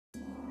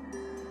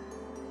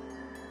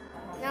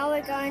Now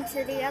we're going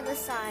to the other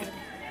side.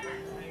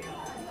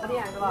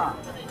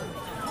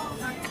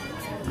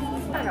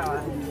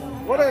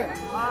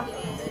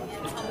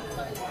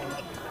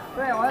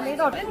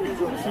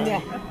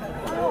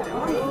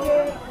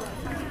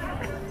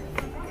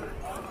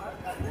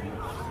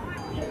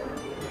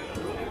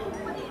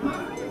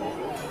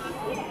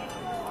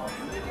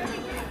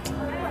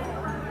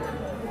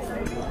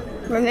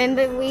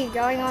 Remember we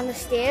going on the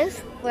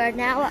stairs? We're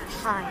now up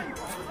high.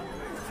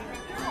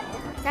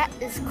 That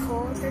is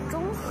called the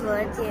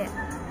Zhonghe,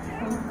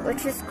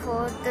 which is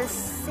called the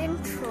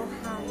Central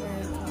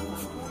Harmony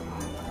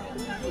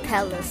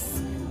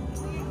Palace.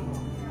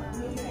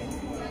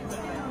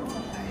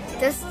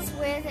 This is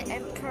where the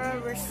emperor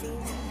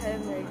receives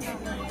homage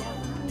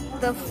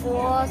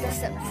before the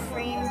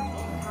supreme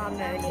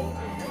harmony.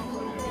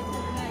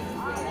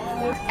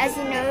 As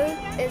you know,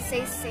 it's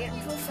a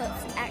central, so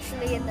it's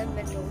actually in the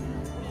middle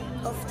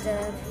of the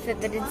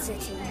Forbidden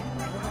City.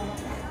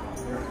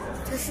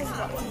 This is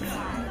what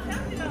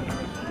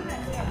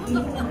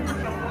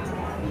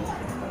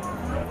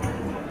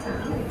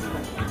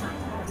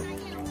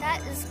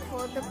that is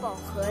called the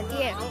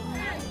Bohe.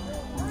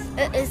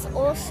 It is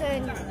also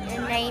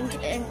named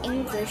in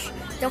English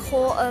the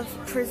Hall of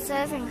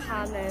Preserving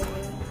Harmony.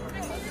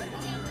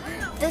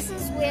 This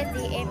is where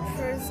the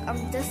emperors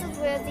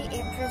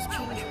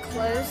change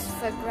clothes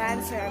for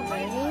grand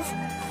ceremonies.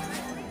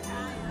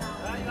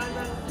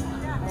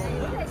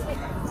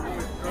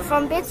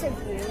 From better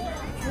view, you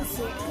can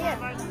see it here.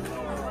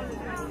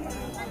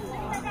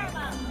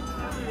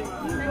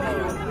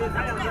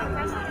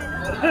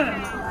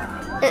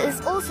 It is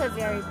also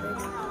very big.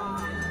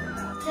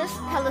 This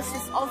palace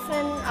is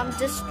often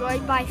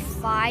destroyed by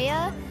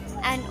fire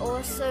and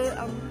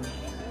also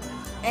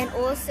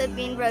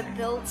been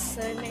rebuilt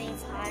so many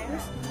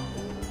times.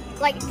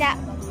 Like that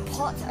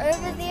pot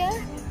over there.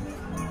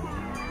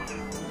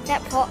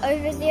 That pot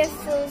over there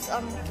fills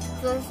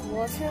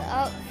water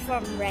up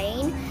from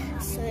rain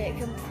so it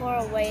can pour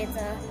away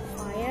the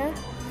fire.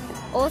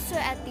 Also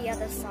at the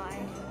other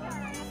side.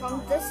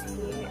 From this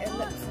view it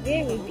looks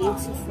very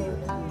beautiful.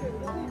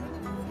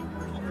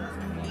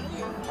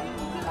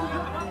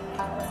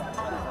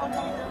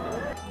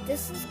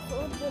 This is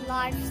called the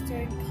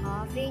limestone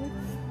carving.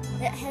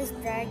 It has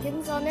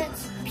dragons on it.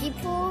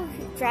 People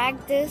drag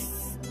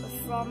this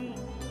from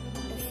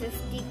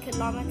 50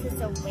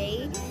 kilometers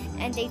away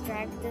and they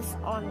drag this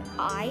on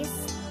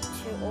ice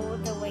to all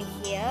the way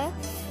here.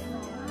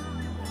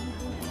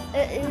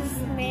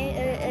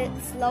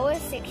 Its lower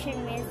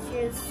section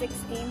measures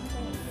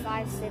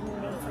 16.5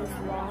 centimeters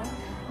long,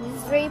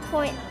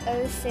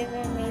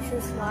 3.07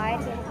 meters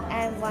wide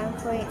and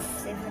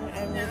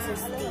 1.70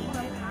 meters deep,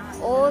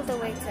 all the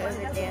way to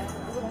over there.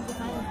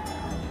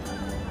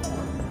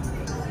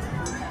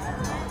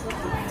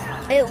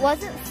 It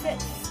wasn't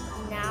fixed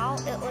now,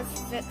 it was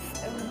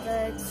fixed in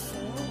the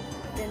Qing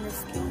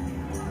Dynasty,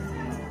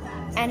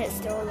 and it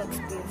still looks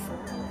beautiful.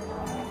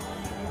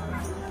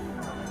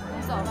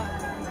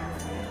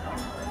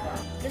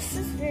 This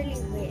is really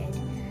weird.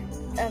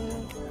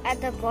 At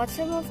the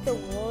bottom of the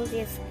wall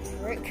there's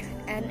brick,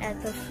 and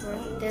at the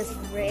front there's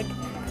red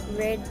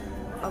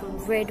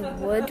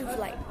wood,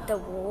 like the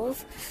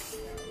walls.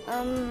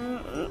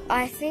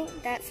 I think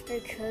that's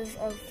because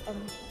of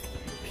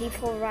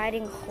people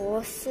riding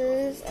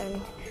horses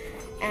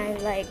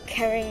and like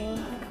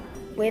carrying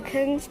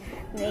weapons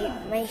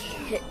may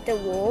hit the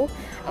wall.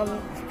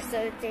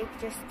 So they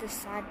just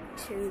decided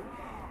to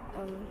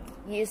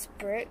use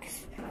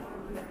bricks.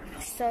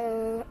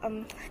 So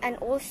and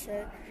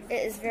also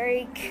it is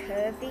very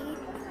curvy,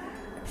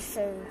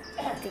 so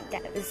I think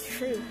that is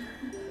true.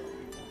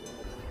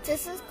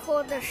 This is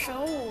called the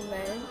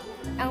Shenwumen,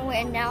 and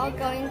we're now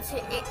going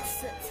to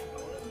exit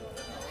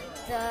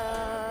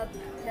the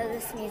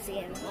Palace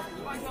Museum.